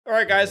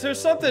Alright guys, there's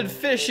something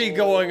fishy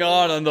going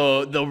on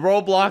the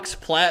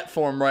Roblox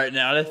platform right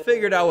now, and I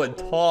figured I would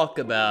talk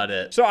about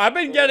it. So I've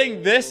been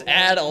getting this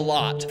ad a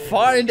lot.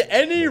 Find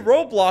any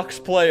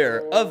Roblox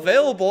player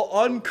available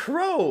on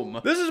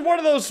Chrome. This is one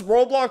of those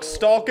Roblox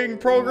stalking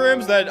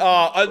programs that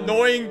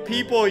annoying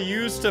people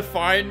use to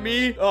find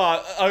me.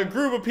 A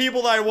group of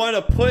people that I want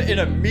to put in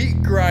a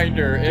meat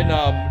grinder and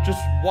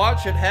just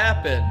watch it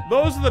happen.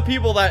 Those are the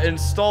people that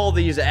install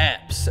these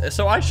apps.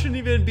 So I shouldn't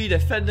even be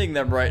defending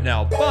them right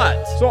now.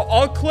 But, so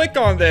I'll click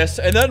on this,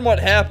 and then what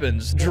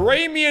happens?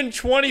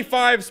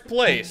 Dramian25's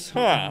place.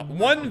 Huh.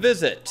 One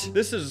visit.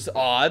 This is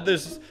odd.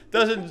 This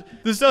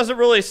doesn't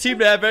really seem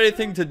to have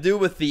anything to do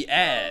with the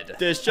ad.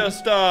 It's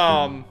just,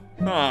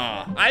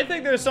 I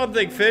think there's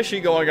something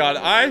fishy going on.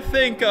 I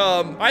think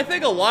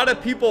a lot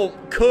of people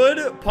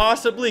could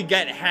possibly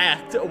get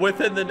hacked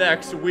within the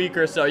next week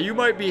or so. You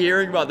might be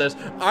hearing about this.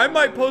 I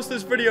might post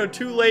this video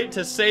too late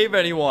to save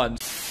anyone.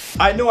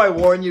 I know I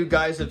warn you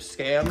guys of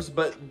scams,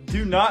 but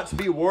do not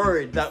be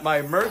worried that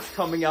my merch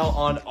coming out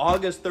on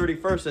August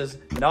 31st is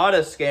not a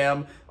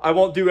scam. I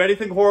won't do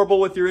anything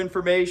horrible with your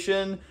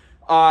information.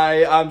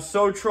 I'm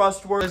so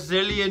trustworthy. A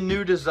zillion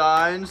new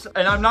designs,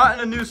 and I'm not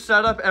in a new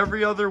setup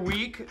every other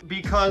week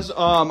because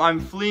I'm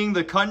fleeing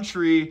the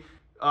country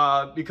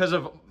because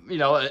of, you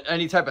know,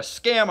 any type of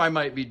scam I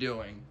might be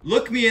doing.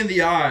 Look me in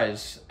the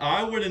eyes.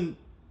 I wouldn't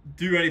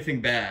do anything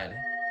bad.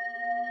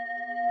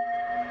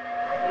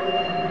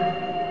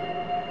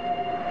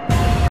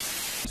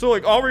 So,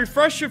 like, I'll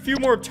refresh a few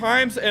more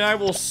times, and I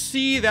will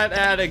see that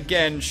ad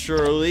again,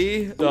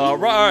 surely.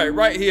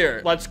 Right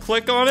here. Let's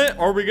click on it.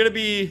 Are we gonna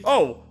be...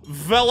 Oh,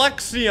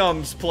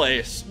 Velexium's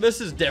place.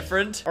 This is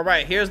different. All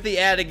right, here's the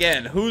ad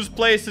again. Whose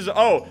place is...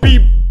 Oh,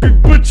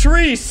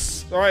 Patrice.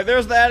 All right,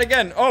 there's the ad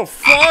again. Oh,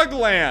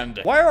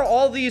 Frogland. Why are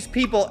all these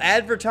people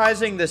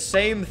advertising the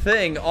same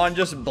thing on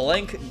just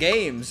blank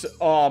games?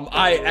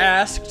 I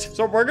asked.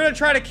 So we're gonna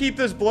try to keep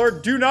this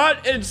blurred. Do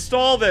not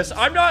install this.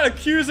 I'm not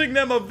accusing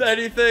them of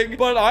anything,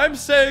 but I'm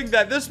saying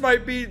that this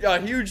might be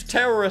a huge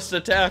terrorist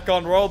attack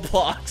on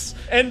Roblox.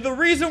 And the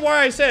reason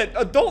why I said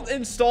don't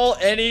install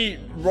any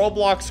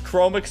Roblox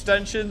Chrome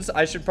extensions,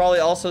 I should probably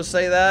also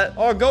say that.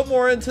 I'll go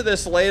more into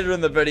this later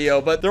in the video,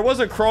 but there was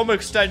a Chrome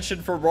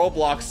extension for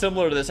Roblox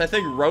similar to this. I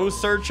think Rose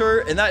Searcher,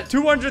 and that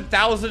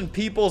 200,000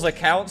 people's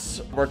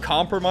accounts were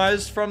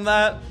compromised from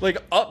that.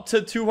 Like up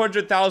to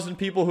 200,000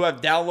 people who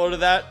have downloaded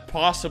that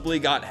possibly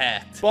got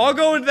hacked. But I'll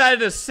go into that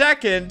in a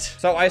second.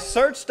 So I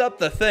searched up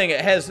the thing.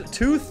 It has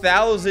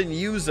 2,000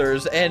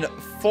 users and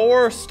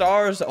 4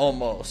 stars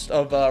almost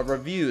of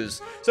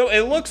reviews. So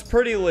it looks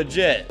pretty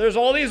legit. There's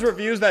all these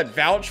reviews that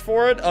vouch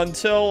for it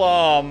until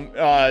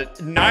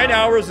 9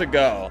 hours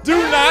ago. Do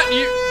not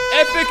use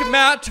Epic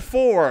Mat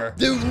 4.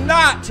 Do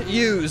not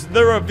use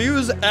the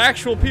reviews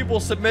actual people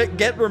submit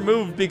get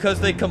removed because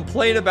they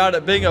complain about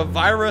it being a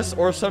virus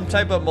or some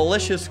type of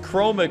malicious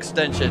Chrome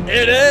extension.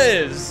 It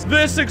is.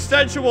 This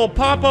extension will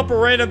pop up a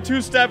random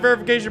 2-step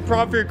verification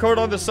prompt for your code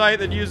on the site,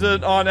 then use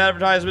it on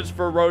advertisements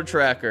for Road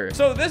Tracker.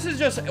 So this is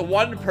just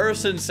one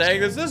person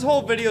saying this. This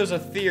whole video is a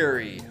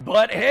theory.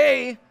 But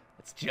hey,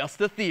 it's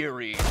just a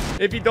theory.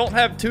 If you don't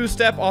have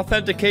 2-step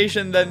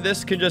authentication, then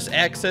this can just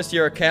access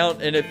your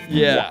account, and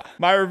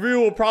my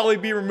review will probably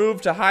be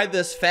removed to hide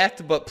this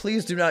fact, but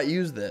please do not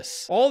use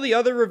this. All the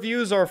other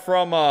reviews are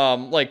from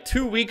like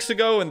 2 weeks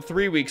ago and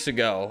 3 weeks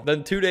ago,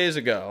 then 2 days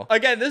ago.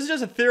 Again, this is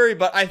just a theory,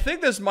 but I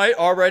think this might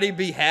already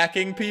be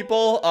hacking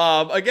people.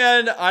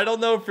 Again, I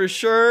don't know for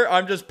sure.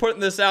 I'm just putting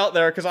this out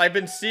there because I've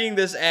been seeing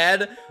this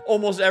ad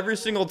almost every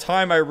single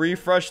time I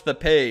refresh the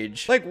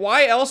page. Like,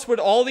 why else would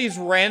all these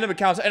random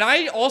accounts? And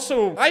I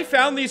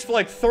found these for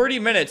like 30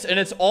 minutes, and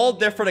it's all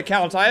different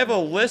accounts. I have a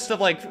list of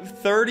like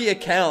 30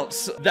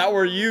 accounts that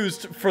were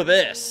used for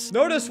this.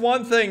 Notice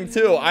one thing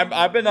too.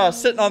 I've been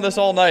sitting on this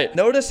all night.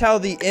 Notice how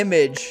the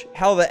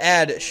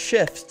ad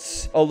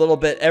shifts a little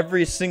bit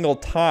every single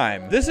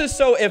time. This is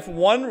so if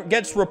one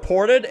gets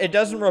reported, it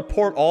doesn't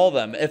report all of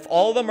them. If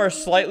all of them are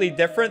slightly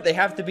different, they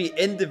have to be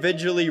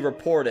individually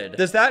reported.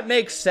 Does that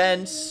make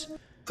sense?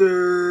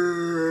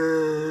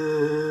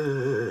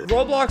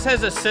 Roblox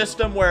has a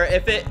system where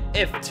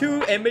if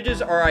 2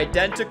 images are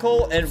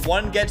identical and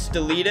one gets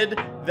deleted,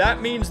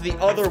 that means the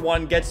other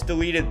one gets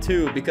deleted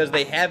too because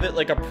they have it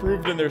like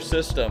approved in their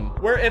system.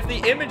 Where if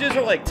the images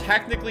are like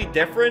technically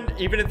different,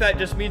 even if that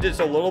just means it's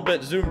a little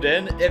bit zoomed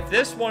in, if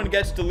this one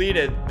gets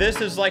deleted, this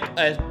is like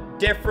a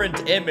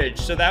different image,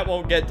 so that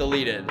won't get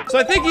deleted. So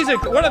I think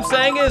what I'm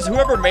saying is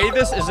whoever made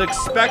this is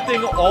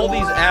expecting all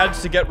these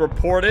ads to get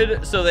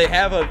reported, so they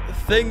have a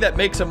thing that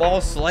makes them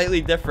all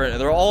slightly different, and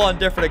they're all on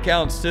different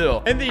accounts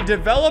too. And the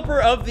developer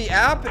of the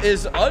app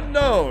is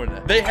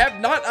unknown. They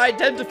have not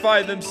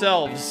identified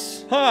themselves.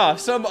 Huh,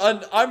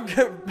 I'm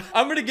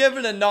gonna give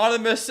an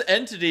anonymous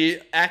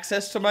entity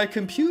access to my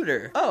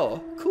computer.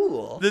 Oh,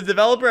 cool. The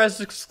developer has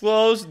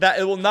disclosed that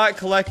it will not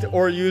collect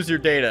or use your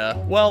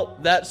data. Well,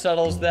 that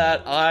settles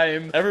that.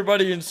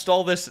 Everybody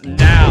install this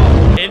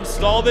now.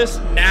 Install this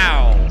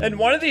now. And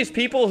one of these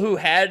people who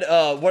had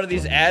one of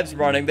these ads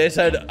running, they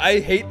said, I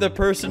hate the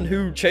person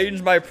who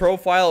changed my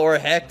profile or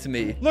hacked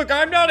me. Look,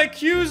 I'm not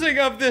accusing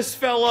of this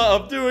fella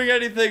of doing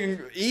anything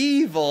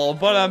evil,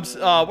 but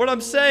what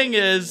I'm saying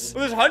is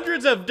there's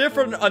hundreds of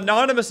different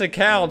anonymous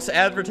accounts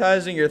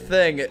advertising your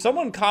thing.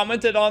 Someone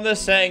commented on this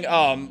saying,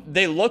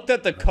 they looked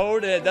at the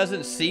code and it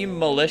doesn't seem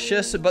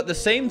malicious, but the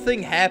same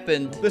thing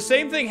happened. The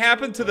same thing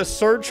happened to the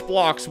search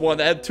blocks one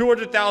that had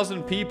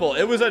 200,000 people.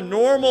 It was a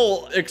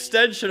normal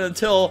extension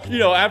until, you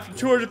know, after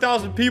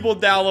 200,000 people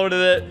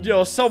downloaded it, you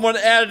know, someone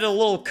added a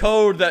little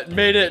code that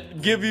made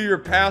it give you your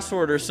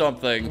password or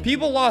something.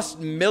 People lost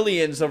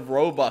millions of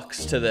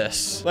Robux to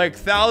this. Like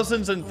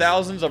thousands and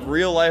thousands of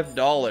real life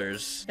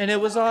dollars. And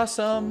it was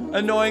awesome.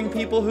 Annoying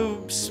people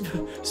who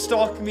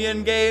stalked me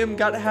in game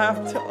got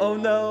hacked. Oh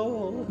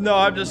no. No,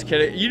 I'm just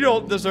kidding. You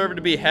don't deserve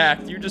to be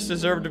hacked. You just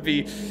deserve to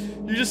be,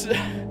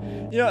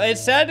 you know,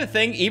 it's sad to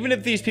think, even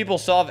if these people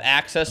still have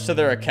access to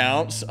their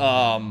accounts,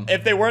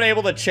 if they weren't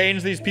able to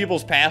change these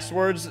people's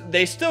passwords,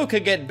 they still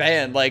could get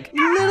banned. Like,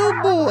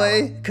 little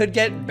boy could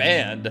get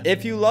banned.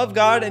 If you love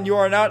God and you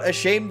are not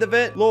ashamed of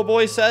it, little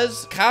boy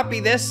says, copy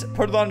this,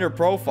 put it on your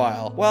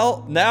profile.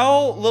 Well,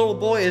 now little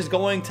boy is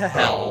going to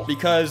hell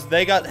because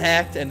they got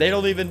hacked and they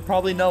don't even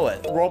probably know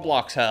it.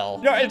 Roblox hell.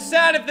 You know, it's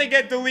sad if they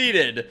get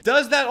deleted.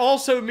 Does that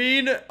also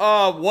mean,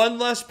 one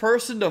less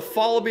person to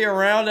follow me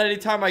around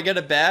anytime I get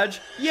a badge?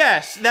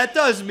 Yes. That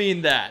does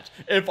mean that.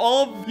 If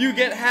all of you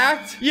get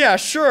hacked, yeah,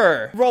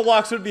 sure.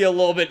 Roblox would be a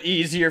little bit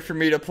easier for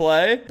me to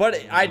play,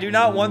 but I do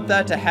not want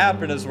that to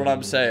happen is what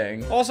I'm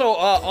saying. Also,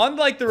 on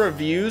like the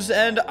reviews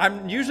end,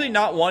 I'm usually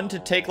not one to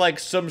take like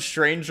some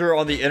stranger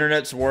on the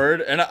internet's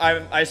word, and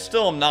I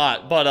still am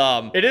not,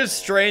 but it is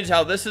strange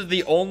how this is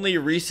the only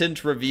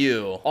recent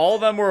review. All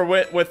of them were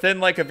within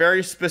like a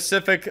very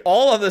specific,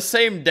 all on the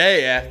same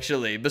day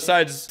actually,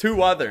 besides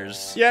 2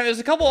 others. Yeah, there's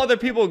a couple other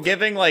people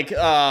giving like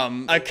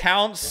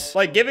accounts,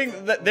 like giving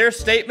their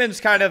statements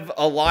kind of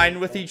align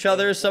with each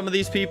other, some of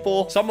these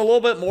people. So I'm a little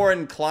bit more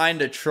inclined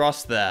to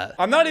trust that.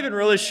 I'm not even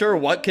really sure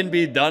what can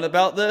be done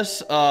about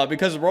this,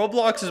 because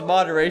Roblox's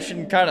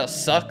moderation kind of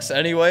sucks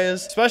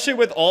anyways, especially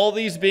with all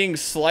these being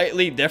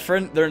slightly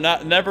different. They're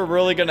never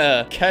really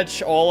gonna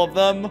catch all of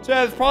them. So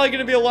yeah, there's probably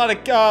gonna be a lot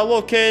of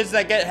little kids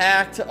that get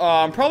hacked.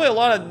 Probably a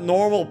lot of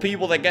normal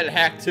people that get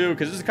hacked too,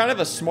 because this is kind of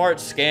a smart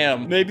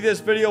scam. Maybe this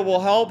video will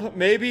help.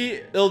 Maybe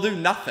it'll do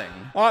nothing.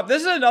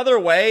 This is another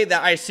way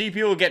that I see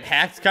people get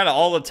hacked kind of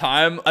all the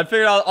time. I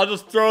figured I'll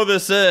just throw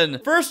this in.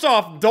 First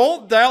off,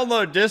 don't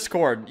download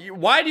Discord.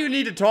 Why do you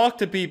need to talk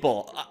to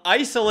people?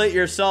 Isolate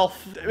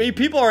yourself. I mean,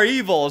 people are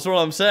evil is what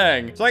I'm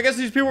saying. So I guess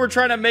these people were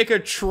trying to make a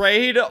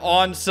trade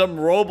on some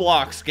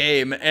Roblox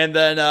game. And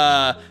then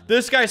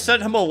this guy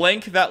sent him a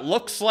link that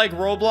looks like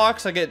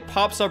Roblox. Like it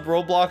pops up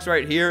Roblox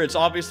right here. It's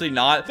obviously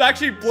not. So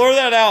actually blur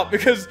that out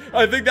because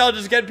I think that'll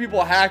just get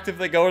people hacked if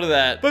they go to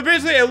that. But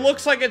basically it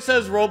looks like it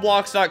says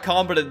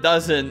roblox.com, but it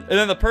doesn't. And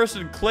then the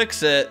person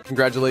clicks it.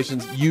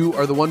 Congratulations, you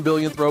are the 1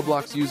 billionth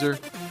Roblox user.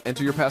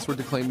 Enter your password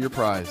to claim your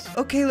prize.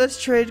 Okay,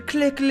 let's trade.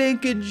 Click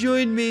link and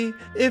join me.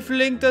 If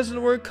link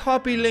doesn't work,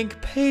 copy link,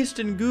 paste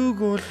in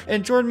Google,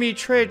 and join me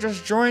trade.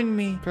 Just join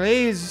me,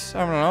 please.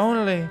 I'm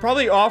lonely.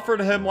 Probably offered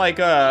him like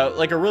a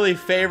really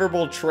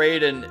favorable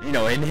trade and, you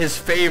know, in his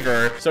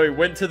favor. So he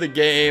went to the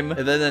game,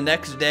 and then the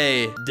next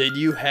day, did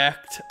you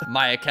hacked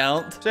my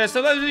account? So yeah,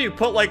 sometimes when you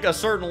put like a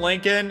certain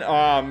link in,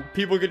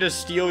 people could just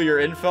steal your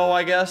info,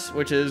 I guess,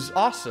 which is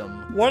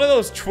awesome. One of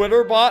those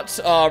Twitter bots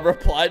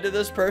replied to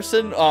this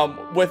person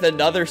with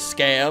another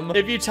scam.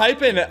 If you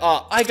type in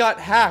I got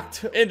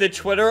hacked into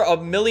Twitter,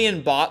 1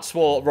 million bots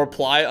will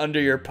reply under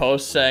your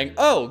post saying,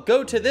 oh,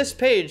 go to this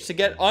page to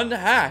get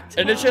unhacked.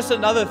 And it's just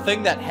another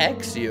thing that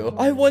hacks you.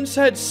 I once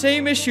had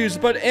same issues,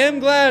 but am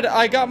glad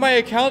I got my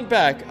account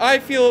back. I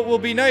feel it will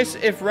be nice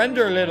if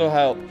render a little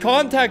help.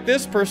 Contact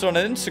this person on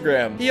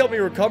Instagram. He helped me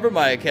recover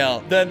my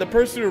account. Then the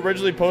person who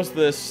originally posted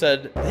this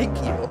said, thank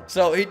you.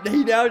 So he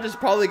now just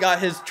probably got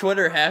his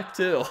Twitter hacked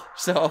too.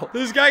 So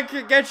this guy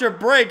can get your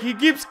break. He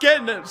keeps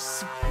getting it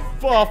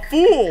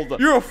fooled.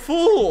 You're a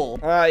fool.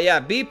 Yeah,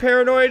 be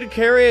paranoid,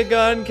 carry a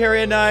gun,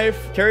 carry a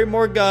knife, carry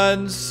more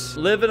guns,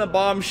 live in a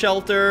bomb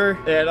shelter,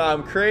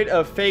 and create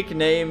a fake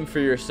name for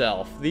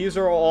yourself. These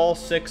are all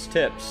 6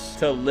 tips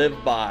to live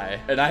by,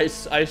 and I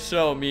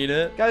so mean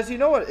it. Guys, you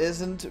know what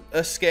isn't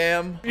a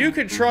scam? You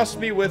can trust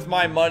me with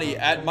my money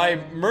at my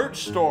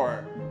merch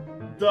store.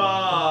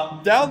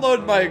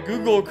 Download my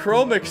Google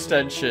Chrome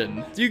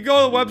extension. You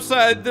go to the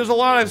website, there's a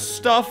lot of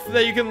stuff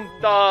that you can,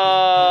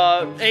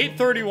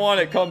 8:31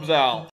 it comes out.